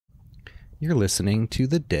You're listening to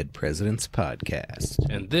the Dead Presidents Podcast.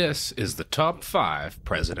 And this is the top 5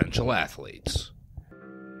 presidential athletes.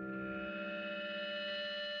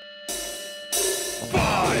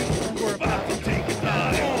 5, we're about to take a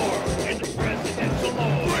dive. 4, in the presidential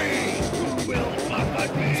lore. 3, who will the top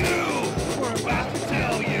 5 be? 2, we're about to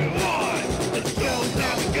tell you. 1, let's go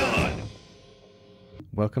down the gun.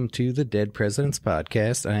 Welcome to the Dead Presidents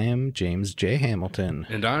Podcast. I am James J. Hamilton.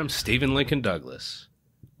 And I'm Stephen Lincoln Douglas.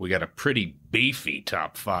 We got a pretty beefy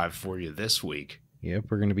top 5 for you this week. Yep,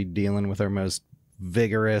 we're going to be dealing with our most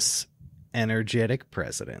vigorous, energetic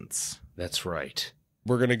presidents. That's right.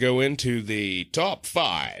 We're going to go into the top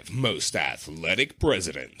 5 most athletic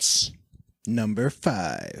presidents. Number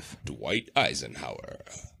 5. Dwight Eisenhower.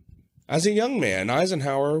 As a young man,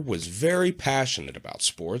 Eisenhower was very passionate about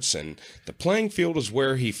sports, and the playing field was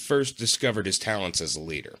where he first discovered his talents as a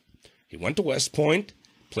leader. He went to West Point,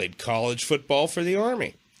 played college football for the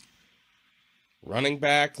Army. Running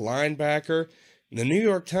back, linebacker, the New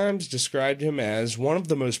York Times described him as one of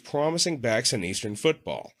the most promising backs in Eastern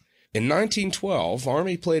football. In 1912,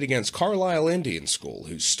 Army played against Carlisle Indian School,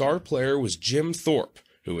 whose star player was Jim Thorpe,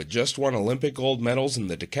 who had just won Olympic gold medals in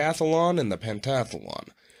the decathlon and the pentathlon.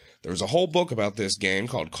 There was a whole book about this game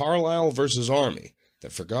called Carlisle versus Army, the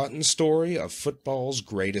forgotten story of football's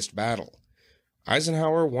greatest battle.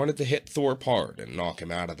 Eisenhower wanted to hit Thorpe hard and knock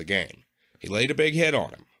him out of the game. He laid a big hit on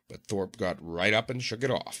him, but Thorpe got right up and shook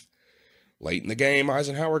it off. Late in the game,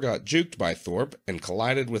 Eisenhower got juked by Thorpe and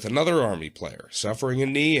collided with another Army player, suffering a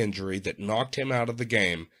knee injury that knocked him out of the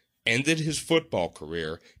game, ended his football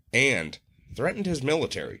career, and threatened his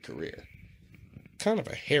military career. Kind of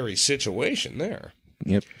a hairy situation there.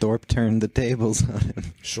 Yep, Thorpe turned the tables on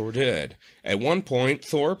him. Sure did. At one point,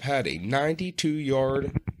 Thorpe had a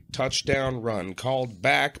 92-yard touchdown run called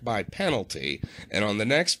back by penalty, and on the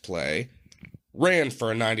next play, ran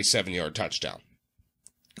for a 97-yard touchdown.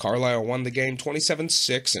 Carlisle won the game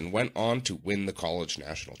 27-6 and went on to win the college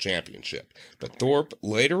national championship. But Thorpe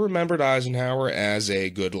later remembered Eisenhower as a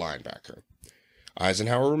good linebacker.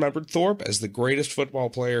 Eisenhower remembered Thorpe as the greatest football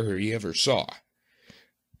player who he ever saw.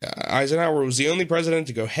 Eisenhower was the only president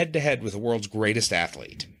to go head-to-head with the world's greatest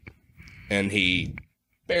athlete. And he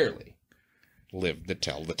barely lived to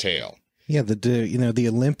tell the tale. Yeah, the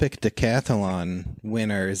Olympic decathlon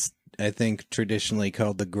winner is, I think, traditionally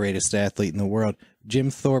called the greatest athlete in the world. Jim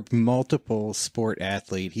Thorpe, multiple sport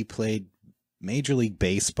athlete. He played Major League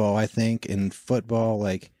Baseball, I think, and football.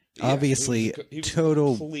 Obviously, he was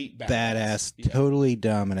total badass, yeah. Totally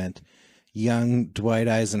dominant. Young Dwight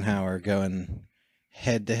Eisenhower going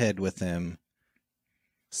head-to-head with him,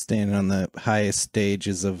 standing on the highest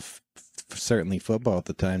stages of certainly football at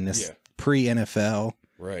the time. This pre-NFL.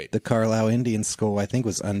 Right. The Carlisle Indian School, I think,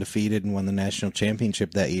 was undefeated and won the national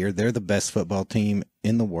championship that year. They're the best football team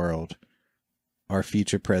in the world. Our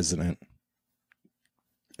future president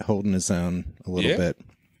holding his own a little bit.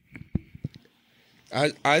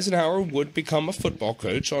 Eisenhower would become a football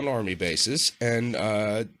coach on Army bases,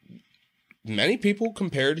 and many people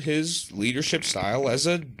compared his leadership style as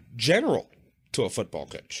a general to a football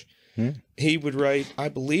coach. He would write, "I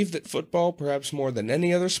believe that football, perhaps more than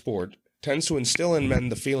any other sport, tends to instill in men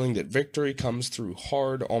the feeling that victory comes through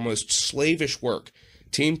hard, almost slavish work,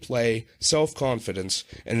 team play, self-confidence,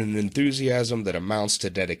 and an enthusiasm that amounts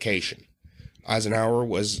to dedication." Eisenhower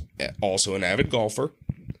was also an avid golfer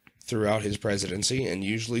throughout his presidency and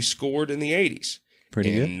usually scored in the 80s.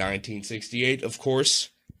 Pretty good. In 1968, of course,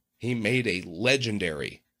 he made a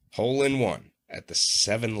legendary hole-in-one at the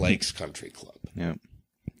Seven Lakes Country Club. Yep.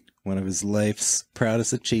 One of his life's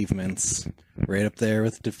proudest achievements, right up there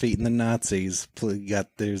with defeating the Nazis.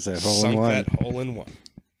 There's a hole-in-one. Sunk that hole-in-one.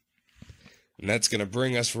 And that's going to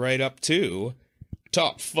bring us right up to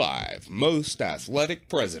top 5 most athletic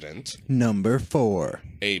president. Number 4.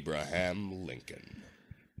 Abraham Lincoln.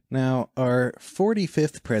 Now, our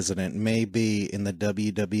 45th president may be in the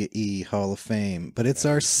WWE Hall of Fame, but it's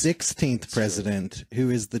our 16th president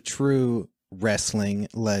who is the true wrestling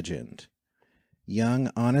legend.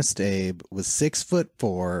 Young, honest Abe was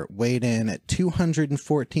 6'4", weighed in at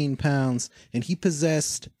 214 pounds, and he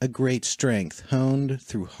possessed a great strength, honed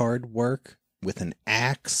through hard work with an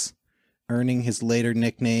axe, earning his later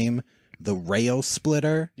nickname, the Rail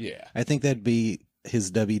Splitter. Yeah. I think that'd be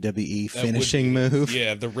his WWE finishing move.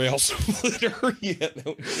 Yeah, the Rail Splitter. Yeah.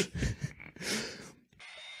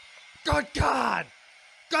 Good God!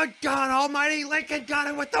 Good God almighty, Lincoln got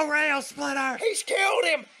him with the rail splitter! He's killed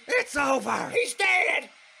him! It's over! He's dead!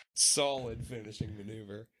 Solid finishing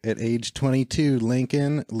maneuver. At age 22,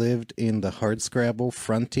 Lincoln lived in the hardscrabble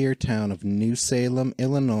frontier town of New Salem,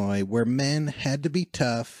 Illinois, where men had to be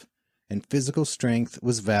tough and physical strength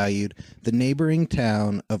was valued, the neighboring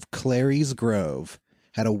town of Clary's Grove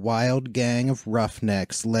had a wild gang of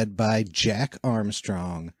roughnecks led by Jack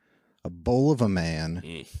Armstrong, a bull of a man,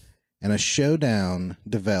 and a showdown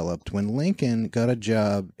developed when Lincoln got a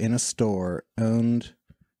job in a store owned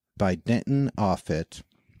by Denton Offutt.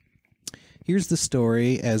 Here's the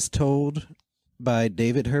story as told by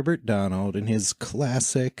David Herbert Donald in his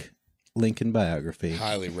classic Lincoln biography.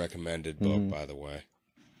 Highly recommended book, by the way.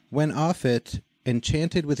 When Offutt,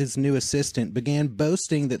 enchanted with his new assistant, began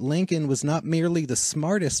boasting that Lincoln was not merely the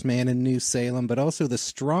smartest man in New Salem, but also the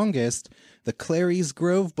strongest, the Clary's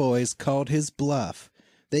Grove boys called his bluff.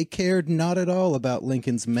 They cared not at all about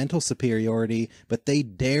Lincoln's mental superiority, but they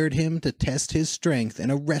dared him to test his strength in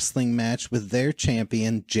a wrestling match with their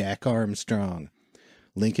champion, Jack Armstrong.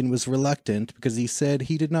 Lincoln was reluctant because he said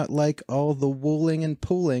he did not like all the wooling and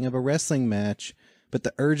pulling of a wrestling match, but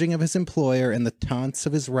the urging of his employer and the taunts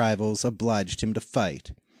of his rivals obliged him to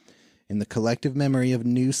fight. In the collective memory of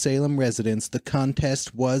New Salem residents, the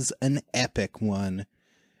contest was an epic one,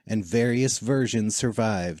 and various versions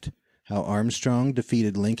survived. How Armstrong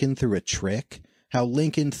defeated Lincoln through a trick, how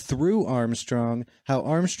Lincoln threw Armstrong, how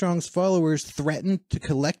Armstrong's followers threatened to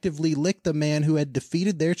collectively lick the man who had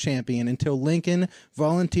defeated their champion until Lincoln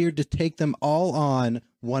volunteered to take them all on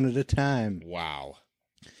one at a time. Wow.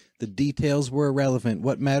 The details were irrelevant.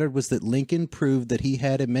 What mattered was that Lincoln proved that he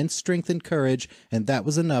had immense strength and courage, and that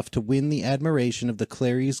was enough to win the admiration of the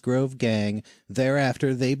Clary's Grove gang.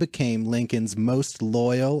 Thereafter, they became Lincoln's most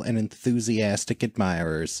loyal and enthusiastic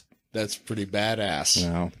admirers. That's pretty badass.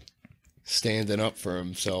 Wow. Standing up for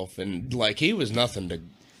himself, and like he was nothing to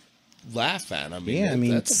laugh at. I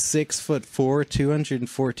mean, that's 6'4",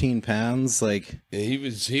 214 pounds. Like he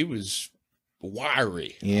was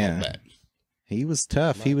wiry. Yeah. I'll bet. He was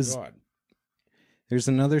tough. My He was. God. There's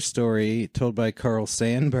another story told by Carl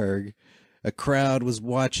Sandburg. A crowd was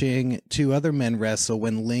watching two other men wrestle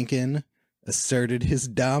when Lincoln asserted his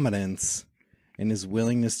dominance and his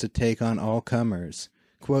willingness to take on all comers.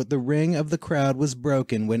 Quote, the ring of the crowd was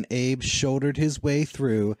broken when Abe shouldered his way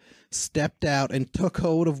through, stepped out, and took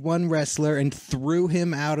hold of one wrestler and threw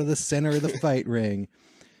him out of the center of the fight ring.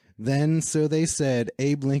 Then, so they said,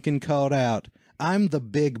 Abe Lincoln called out, I'm the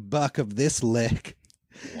big buck of this lick.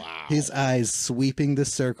 Wow. His eyes sweeping the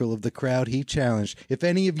circle of the crowd, he challenged, if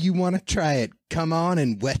any of you want to try it, come on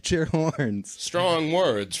and wet your horns. Strong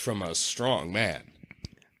words from a strong man.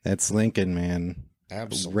 That's Lincoln, man.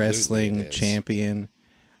 Absolutely. Wrestling champion.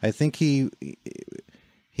 I think he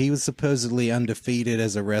was supposedly undefeated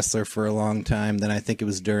as a wrestler for a long time. Then I think it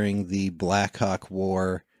was during the Black Hawk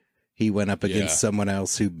War. He went up against someone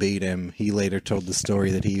else who beat him. He later told the story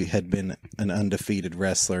that he had been an undefeated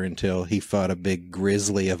wrestler until he fought a big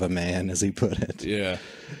grizzly of a man, as he put it. Yeah.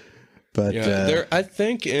 But I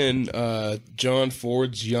think in John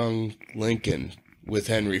Ford's Young Lincoln with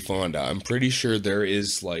Henry Fonda, I'm pretty sure there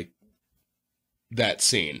is like that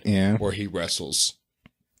scene where he wrestles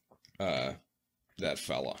that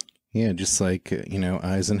fella. Yeah, just like,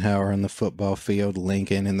 Eisenhower on the football field,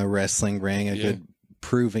 Lincoln in the wrestling ring, a good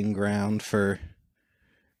proving ground for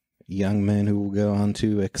young men who will go on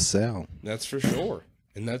to excel. That's for sure.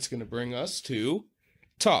 And that's going to bring us to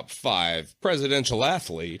top 5 presidential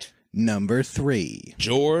athlete. Number 3.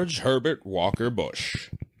 George Herbert Walker Bush.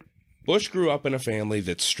 Bush grew up in a family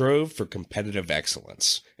that strove for competitive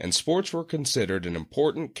excellence, and sports were considered an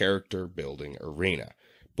important character-building arena.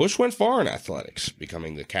 Bush went far in athletics,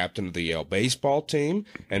 becoming the captain of the Yale baseball team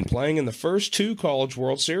and playing in the first 2 College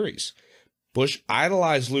World Series. Bush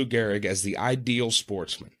idolized Lou Gehrig as the ideal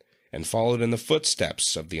sportsman and followed in the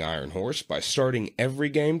footsteps of the Iron Horse by starting every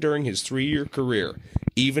game during his 3-year career,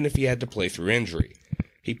 even if he had to play through injury.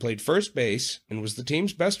 He played first base and was the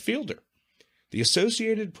team's best fielder. The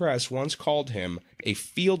Associated Press once called him a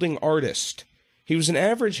fielding artist. He was an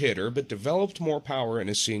average hitter but developed more power in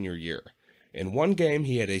his senior year. In one game,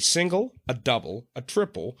 he had a single, a double, a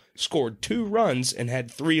triple, scored 2 runs, and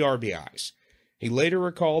had 3 RBIs. He later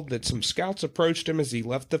recalled that some scouts approached him as he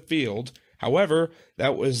left the field. However,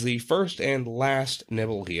 that was the first and last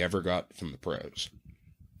nibble he ever got from the pros.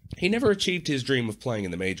 He never achieved his dream of playing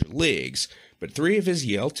in the major leagues, but 3 of his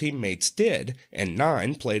Yale teammates did, and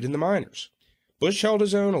 9 played in the minors. Bush held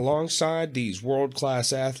his own alongside these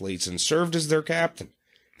world-class athletes and served as their captain.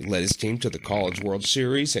 He led his team to the College World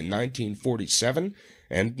Series in 1947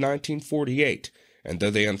 and 1948, and though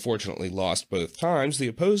they unfortunately lost both times, the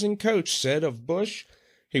opposing coach said of Bush,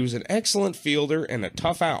 he was an excellent fielder and a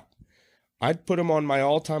tough out. I'd put him on my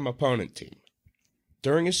all-time opponent team.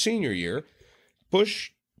 During his senior year,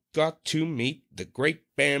 Bush got to meet the great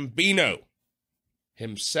Bambino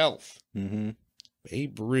himself,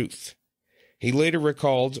 Babe Ruth. He later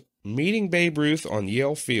recalled, "Meeting Babe Ruth on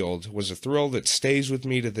Yale Field was a thrill that stays with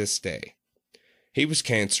me to this day. He was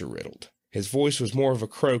cancer-riddled. His voice was more of a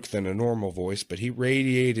croak than a normal voice, but he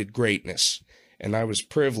radiated greatness, and I was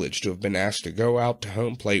privileged to have been asked to go out to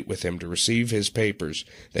home plate with him to receive his papers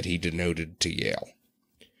that he denoted to Yale."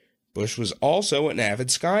 Bush was also an avid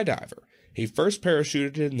skydiver. He first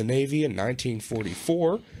parachuted in the Navy in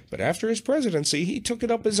 1944, but after his presidency, he took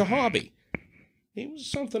it up as a hobby. He was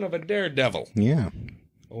something of a daredevil. Yeah.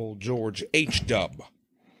 Old George H.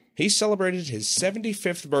 He celebrated his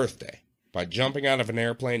 75th birthday by jumping out of an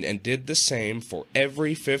airplane and did the same for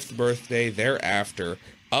every 5th birthday thereafter,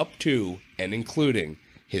 up to and including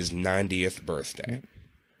his 90th birthday.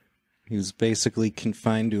 He was basically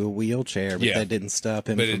confined to a wheelchair, but that didn't stop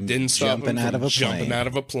him from jumping out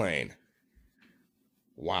of a plane.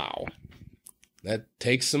 Wow. That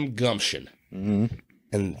takes some gumption. Mm-hmm.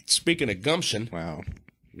 And speaking of gumption, wow,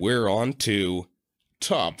 we're on to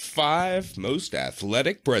top 5 most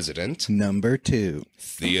athletic president. Number 2.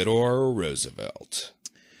 Theodore Roosevelt.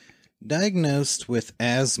 Diagnosed with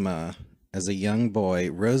asthma as a young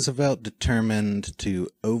boy, Roosevelt determined to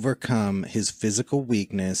overcome his physical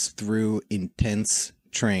weakness through intense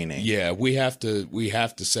training. Yeah, we have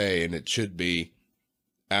to say, and it should be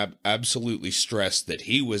absolutely stressed, that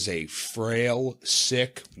he was a frail,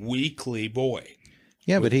 sick, weakly boy.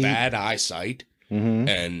 Yeah, with but he bad eyesight, mm-hmm.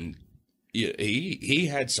 and he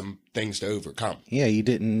had some things to overcome. Yeah, he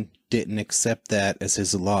didn't accept that as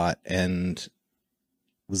his lot and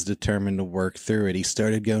was determined to work through it. He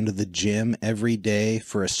started going to the gym every day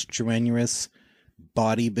for a strenuous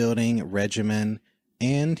bodybuilding regimen,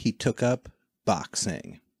 and he took up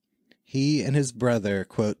boxing. He and his brother,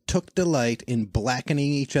 quote, took delight in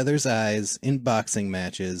blackening each other's eyes in boxing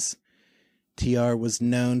matches. TR was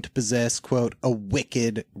known to possess, quote, a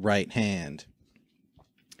wicked right hand.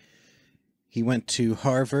 He went to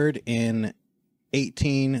Harvard in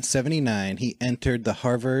 1879. He entered the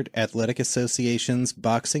Harvard Athletic Association's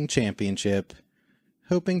boxing championship,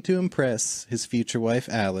 hoping to impress his future wife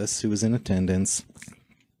Alice, who was in attendance.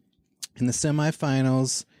 In the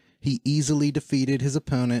semifinals, he easily defeated his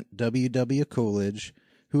opponent, W.W. Coolidge,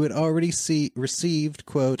 who had already received,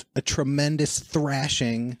 quote, a tremendous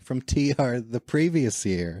thrashing from TR the previous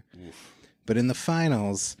year. Oof. But in the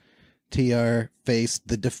finals, TR faced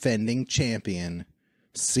the defending champion,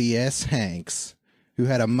 C.S. Hanks, who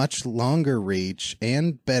had a much longer reach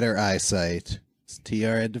and better eyesight.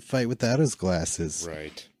 TR had to fight without his glasses.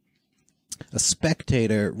 Right. A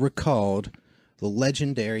spectator recalled the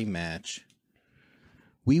legendary match.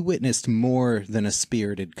 "We witnessed more than a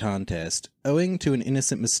spirited contest. Owing to an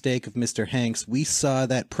innocent mistake of Mr. Hanks, we saw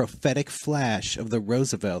that prophetic flash of the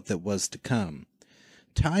Roosevelt that was to come.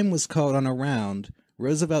 Time was called on a round.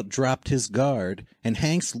 Roosevelt dropped his guard, and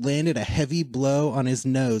Hanks landed a heavy blow on his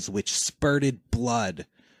nose, which spurted blood.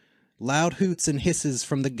 Loud hoots and hisses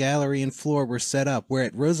from the gallery and floor were set up,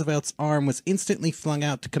 whereat Roosevelt's arm was instantly flung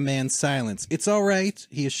out to command silence. 'It's all right,'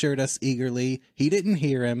 he assured us eagerly. He didn't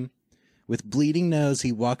hear him. With bleeding nose,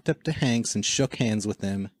 he walked up to Hanks and shook hands with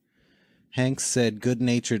him. Hanks said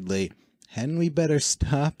good-naturedly, 'Hadn't we better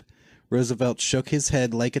stop?' Roosevelt shook his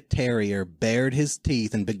head like a terrier, bared his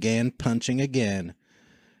teeth, and began punching again.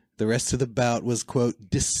 The rest of the bout was, quote,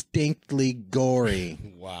 distinctly gory.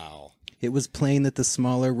 Wow. It was plain that the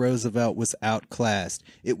smaller Roosevelt was outclassed.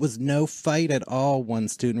 It was no fight at all, one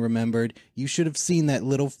student remembered. You should have seen that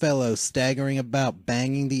little fellow staggering about,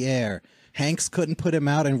 banging the air. Hanks couldn't put him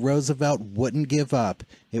out, and Roosevelt wouldn't give up.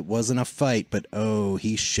 It wasn't a fight, but oh,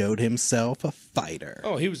 he showed himself a fighter.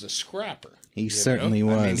 Oh, he was a scrapper. He certainly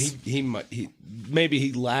was. I mean, he maybe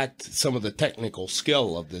he lacked some of the technical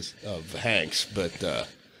skill of Hanks, but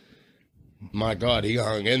my God, he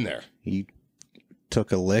hung in there. He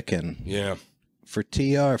took a licking. Yeah. For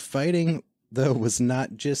TR, fighting, though, was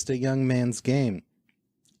not just a young man's game.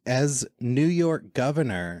 As New York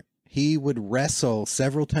governor, he would wrestle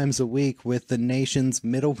several times a week with the nation's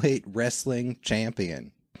middleweight wrestling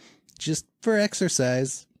champion, just for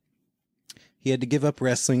exercise. He had to give up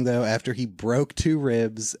wrestling, though, after he broke 2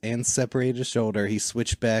 ribs and separated a shoulder. He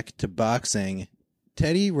switched back to boxing.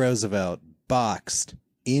 Teddy Roosevelt boxed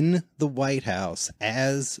in the White House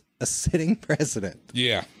as a sitting president.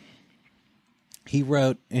 Yeah. He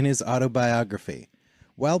wrote in his autobiography,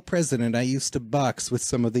 "While president, I used to box with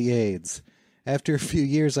some of the aides. After a few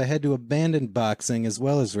years, I had to abandon boxing as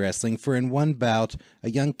well as wrestling, for in one bout,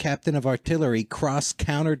 a young captain of artillery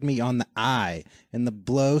cross-countered me on the eye, and the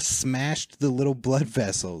blow smashed the little blood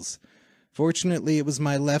vessels. Fortunately, it was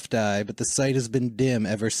my left eye, but the sight has been dim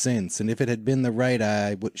ever since, and if it had been the right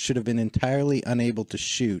eye, I should have been entirely unable to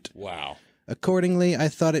shoot. Wow. Accordingly, I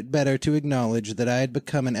thought it better to acknowledge that I had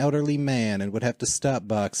become an elderly man and would have to stop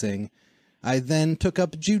boxing. I then took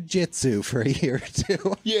up jiu-jitsu for a year or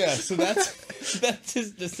two. Yeah, so that's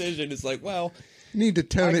his decision. It's like, well, Need to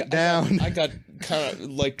tone it down. I got kind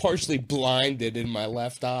of like partially blinded in my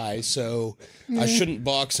left eye, so I shouldn't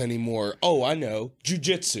box anymore. Oh, I know,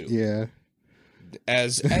 jiu-jitsu. Yeah.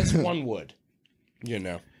 As one would, you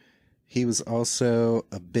know. He was also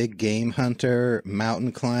a big game hunter,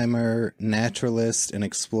 mountain climber, naturalist, and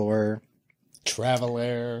explorer.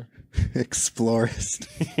 Traveler. Explorist.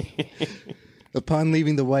 Upon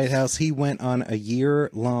leaving the White House, he went on a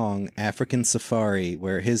year-long African safari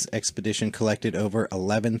where his expedition collected over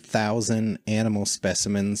 11,000 animal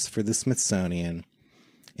specimens for the Smithsonian.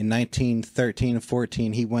 In 1913 and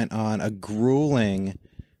 14, he went on a grueling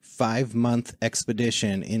 5-month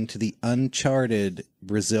expedition into the uncharted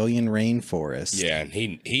Brazilian rainforest. Yeah, and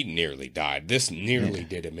he nearly died. This nearly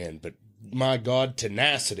did him in, but my God,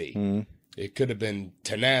 tenacity. Mm. It could have been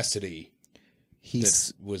tenacity.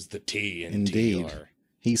 That was the T in TR.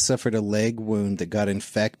 He suffered a leg wound that got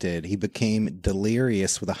infected. He became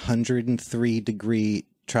delirious with a 103-degree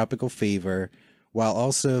tropical fever, while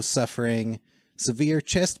also suffering severe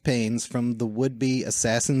chest pains from the would-be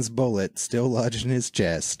assassin's bullet still lodged in his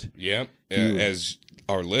chest. Yep. As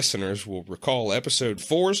our listeners will recall, episode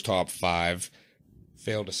 4's top 5,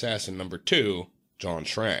 failed assassin number 2, John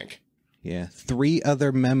Schrank. Yeah. 3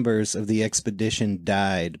 other members of the expedition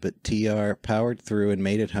died, but TR powered through and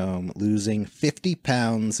made it home, losing 50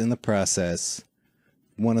 pounds in the process.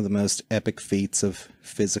 One of the most epic feats of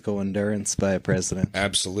physical endurance by a president.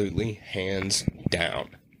 Absolutely. Hands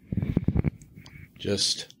down.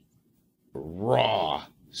 Just raw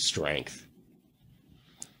strength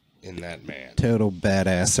in that man. Total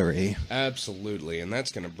badassery. Absolutely. And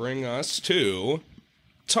that's going to bring us to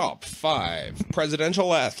top 5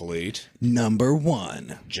 presidential athlete. Number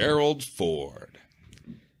 1. Gerald Ford.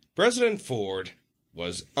 President Ford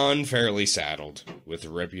was unfairly saddled with the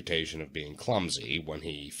reputation of being clumsy when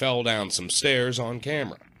he fell down some stairs on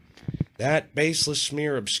camera. That baseless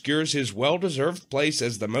smear obscures his well-deserved place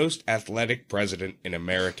as the most athletic president in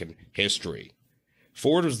American history.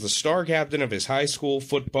 Ford was the star captain of his high school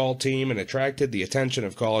football team and attracted the attention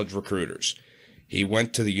of college recruiters. He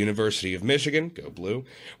went to the University of Michigan, go Blue,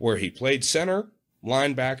 where he played center,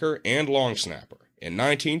 linebacker, and long snapper. In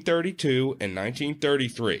 1932 and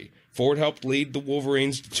 1933, Ford helped lead the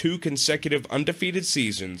Wolverines to 2 consecutive undefeated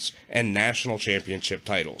seasons and national championship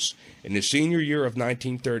titles. In his senior year of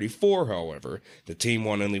 1934, however, the team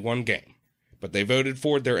won only 1 game. But they voted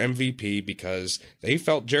Ford their MVP because they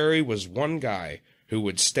felt Jerry was one guy who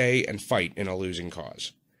would stay and fight in a losing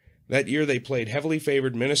cause. That year they played heavily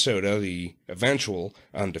favored Minnesota, the eventual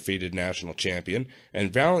undefeated national champion,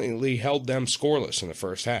 and valiantly held them scoreless in the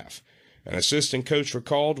first half. An assistant coach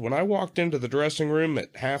recalled, "When I walked into the dressing room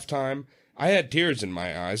at halftime, I had tears in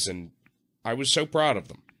my eyes, and I was so proud of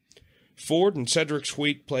them." Ford and Cedric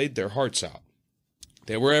Sweet played their hearts out.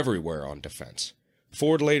 They were everywhere on defense.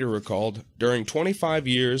 Ford later recalled, "During 25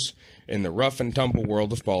 years in the rough and tumble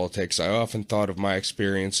world of politics, I often thought of my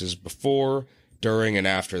experiences before, during, and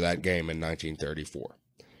after that game in 1934.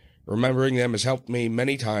 Remembering them has helped me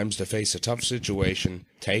many times to face a tough situation,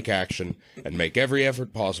 take action, and make every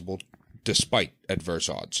effort possible despite adverse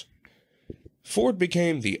odds." Ford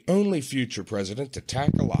became the only future president to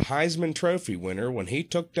tackle a Heisman Trophy winner when he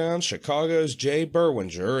took down Chicago's Jay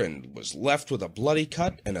Berwinger and was left with a bloody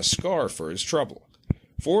cut and a scar for his trouble.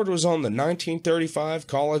 Ford was on the 1935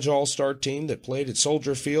 college all-star team that played at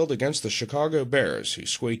Soldier Field against the Chicago Bears, who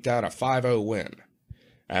squeaked out a 5-0 win.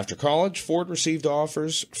 After college, Ford received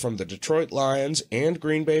offers from the Detroit Lions and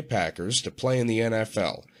Green Bay Packers to play in the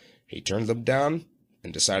NFL. He turned them down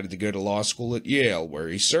and decided to go to law school at Yale, where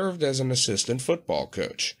he served as an assistant football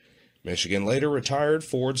coach. Michigan later retired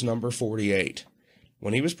Ford's number 48.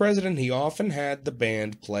 When he was president, he often had the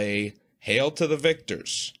band play "Hail to the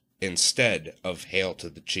Victors" instead of "Hail to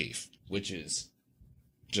the Chief," which is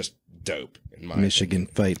just dope in my Michigan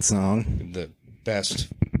fight song. opinion. The best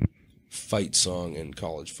fight song in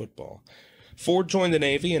college football. Ford joined the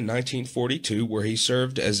Navy in 1942, where he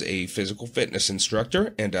served as a physical fitness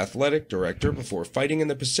instructor and athletic director before fighting in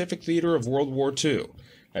the Pacific Theater of World War II.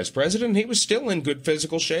 As president, he was still in good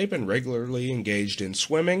physical shape and regularly engaged in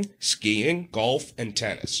swimming, skiing, golf, and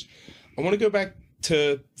tennis. I want to go back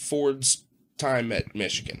to Ford's time at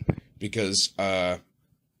Michigan, because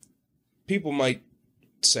people might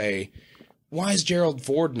say, why is Gerald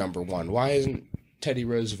Ford number 1? Why isn't Teddy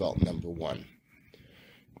Roosevelt number 1?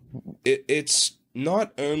 It's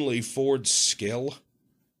not only Ford's skill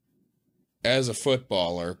as a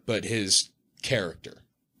footballer, but his character.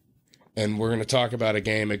 And we're going to talk about a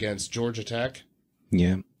game against Georgia Tech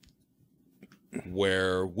Yeah.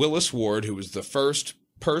 where Willis Ward, who was the first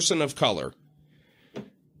person of color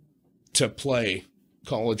to play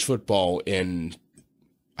college football in,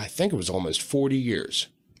 I think it was almost 40 years.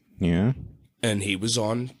 Yeah. And he was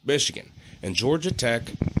on Michigan. And Georgia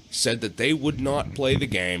Tech said that they would not play the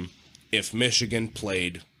game if Michigan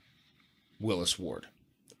played Willis Ward.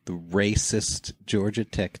 The racist Georgia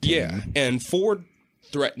Tech team. Yeah, and Ford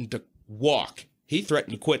threatened to walk. He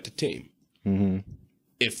threatened to quit the team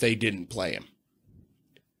if they didn't play him.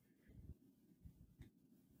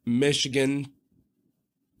 Michigan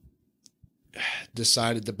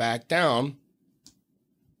decided to back down,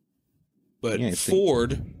 but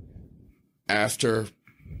Ford, after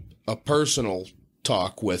a personal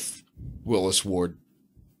talk with Willis Ward,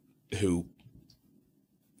 who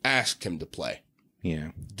asked him to play,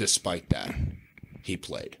 despite that, he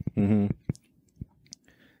played.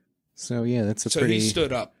 So yeah, that's So he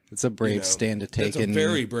stood up. It's a brave stand to take. It's a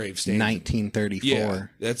very brave stand. 1934. Yeah,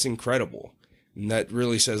 that's incredible. And that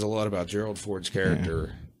really says a lot about Gerald Ford's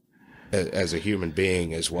character as a human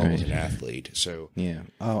being as well as an athlete. So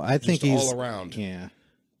I think he's all around. Yeah,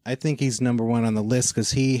 I think he's number one on the list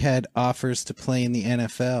because he had offers to play in the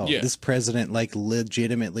NFL. Yeah. This president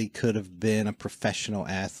legitimately could have been a professional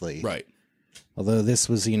athlete. Right. Although this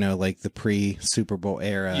was, like the pre-Super Bowl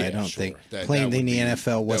era, I don't think playing in the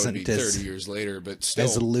NFL wasn't 30 years later, but still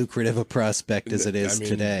as lucrative a prospect as it is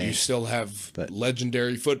today. You still have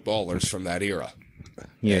legendary footballers from that era.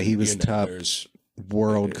 Yeah, he was top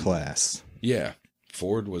world class. Yeah,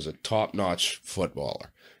 Ford was a top-notch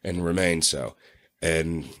footballer and remains so.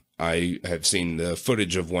 And I have seen the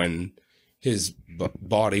footage of when his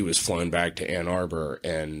body was flown back to Ann Arbor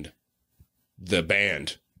and the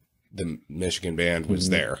band, the Michigan band, was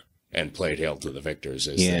there and played Hail to the Victors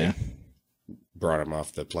as they brought him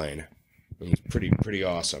off the plane. It was pretty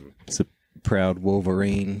awesome. It's a proud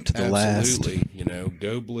Wolverine to the last. Absolutely.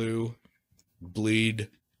 Go blue, bleed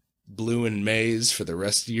blue and maize for the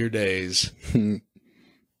rest of your days.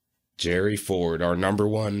 Jerry Ford, our number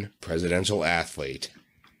one presidential athlete.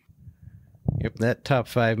 Yep, that top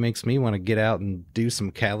 5 makes me want to get out and do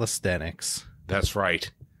some calisthenics. That's right.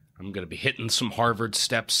 I'm going to be hitting some Harvard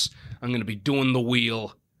steps. I'm going to be doing the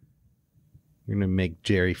wheel. You're going to make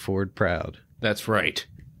Jerry Ford proud. That's right.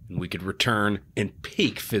 And we could return in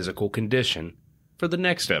peak physical condition for the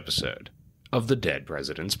next episode of the Dead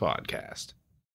Presidents Podcast.